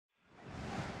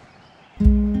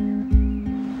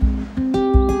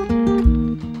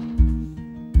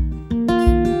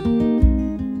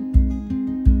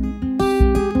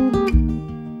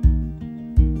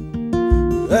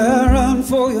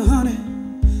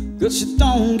'cause you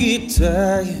don't get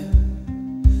tired.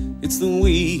 It's the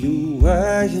way you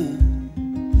are,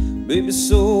 baby,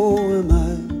 so am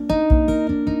I.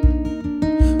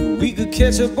 We could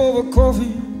catch up over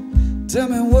coffee. Tell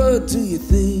me, what do you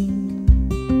think?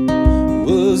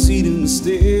 Was he a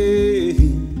mistake?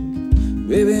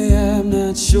 Baby, I'm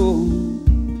not sure,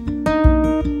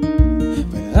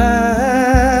 but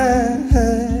I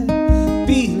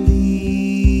believe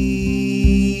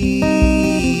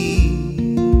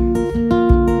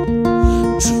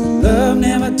true love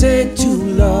never takes too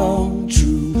long.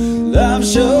 True love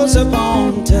shows up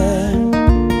on time.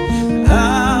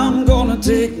 I'm gonna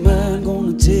take mine,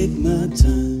 gonna take my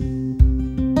time.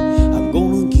 I'm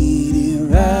gonna get it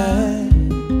right.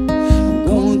 I'm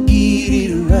gonna get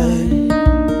it right.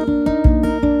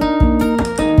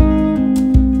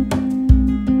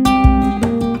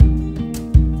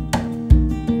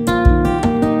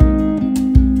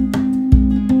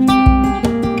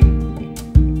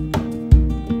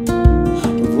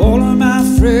 All of my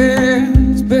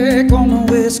friends back on the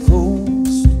West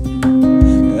Coast,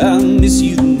 I miss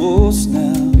you the most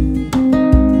now.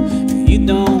 You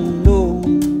don't know,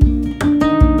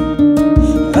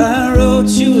 I wrote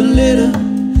you a letter,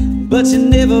 but you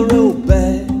never wrote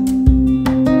back.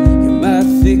 You might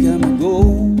think I'm a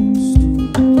ghost,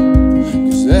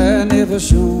 'cause I never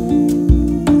showed you.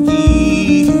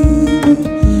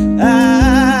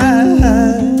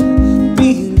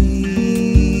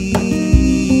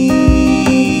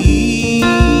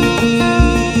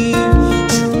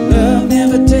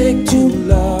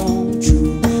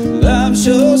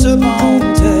 Shows up on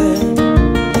time.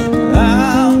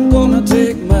 I'm gonna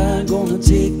take mine, gonna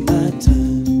take my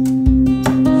time.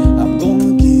 I'm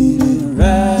gonna get it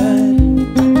right.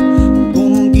 I'm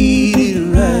gonna get it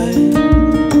right.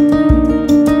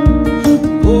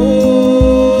 Oh,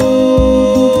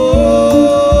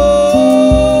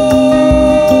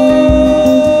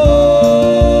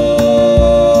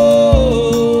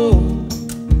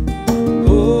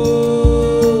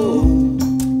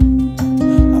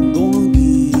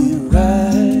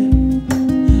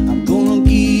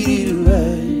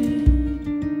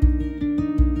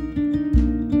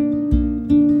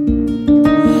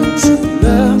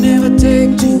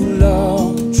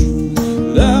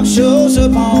 shows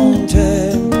up on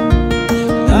time.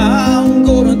 I'm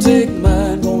gonna take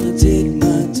mine, gonna take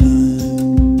my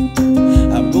time.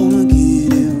 I'm gonna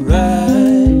get it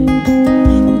right.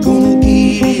 I'm gonna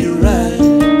get it right.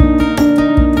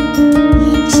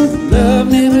 True love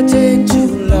never takes too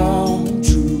long.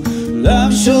 True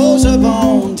love shows up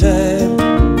on time.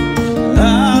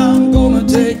 I'm gonna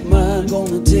take mine,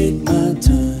 gonna take my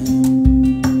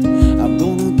time. I'm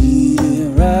gonna get it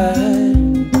right.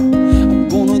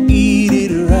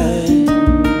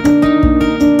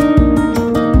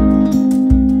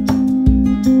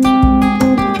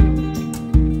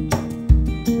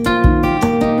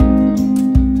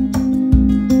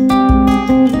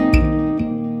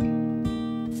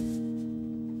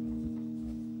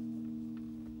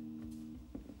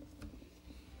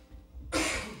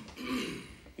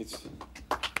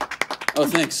 Oh,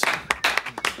 thanks.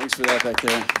 Thanks for that back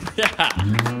there. Yeah.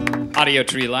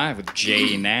 Audiotree Live with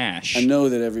Nash. I know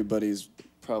that everybody's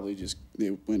probably just, they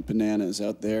went bananas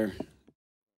out there.